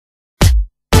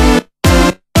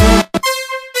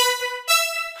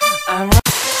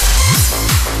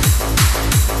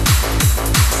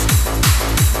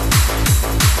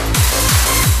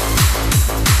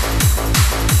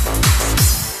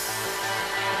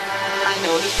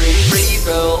know this pretty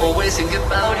girl, always think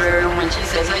about her. When she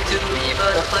says I do me,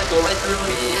 butterfly go right through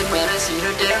me. And when I see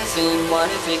her dancing,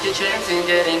 wanna take a chance in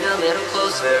getting a little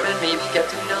closer and maybe get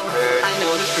to know her. I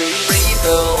know this pretty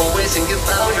girl, always think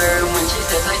about her. When she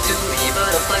says I do me,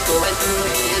 butterfly go right through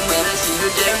me. And when I see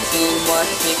her dancing,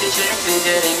 wanna take a chance in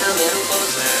getting a little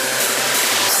closer.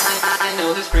 I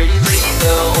know this pretty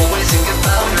girl, always think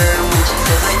about her. When she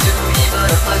says I do me,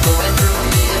 butterfly go right through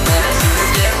me. And when I see her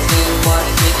dancing,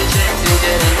 wanna take a chance in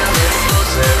getting a little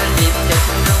closer and maybe get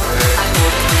to know her. I know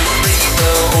this pretty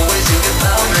girl, always think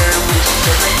about her. When she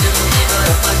says I do me,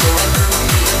 butterfly go right through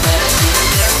me. And when I see her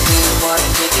dancing, wanna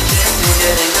take a chance in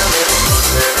getting a little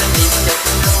closer and maybe get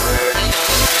to know her. I know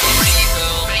this pretty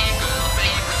girl.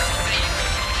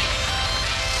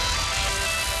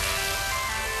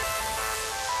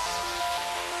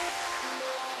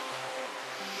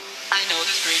 I know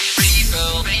this pretty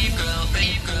girl, babe girl,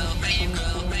 babe girl, babe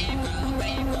girl, babe girl,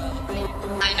 babe girl, babe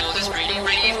girl. I know this pretty girl,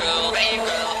 babe girl, babe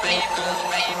girl, babe girl,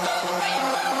 babe girl,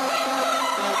 babe girl.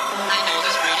 I know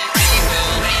this pretty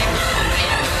girl, babe girl,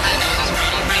 babe girl. I know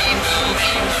this pretty girl, babe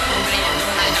girl, babe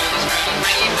girl. I know this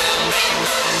pretty girl, babe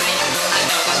girl, babe girl. I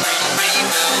know this pretty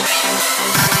girl, babe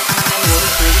girl. I know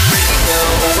this pretty girl,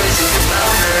 always think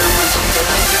about her. When she says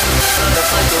I do,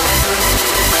 butterfly go right through me.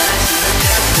 When I see her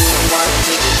dancing, wanna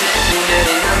take a chance in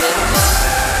getting a little closer.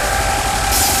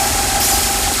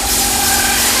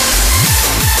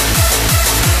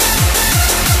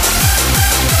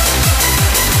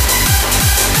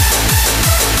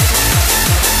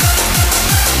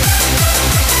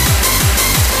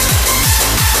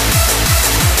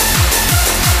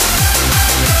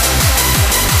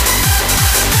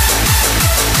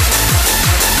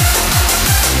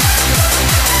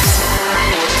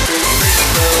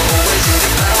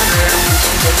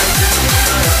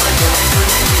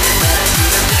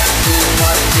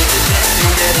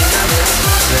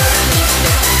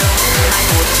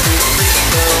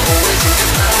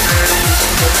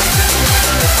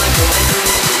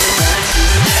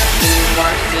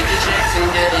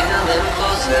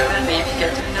 And maybe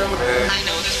get to know her. I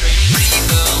know this pretty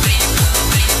girl, babe girl,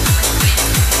 babe girl,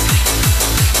 babe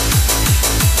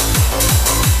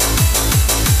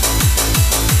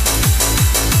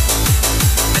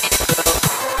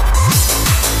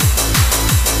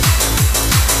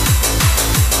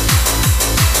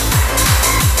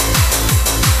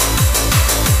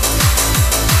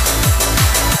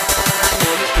I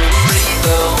know this pretty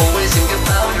girl, always think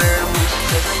about her. When she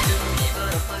says I do me,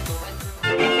 butterfly go right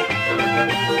through me.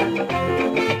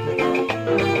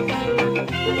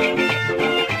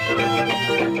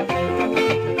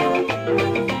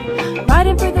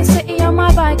 Riding through the city on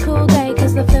my bike all day,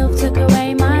 cause the filter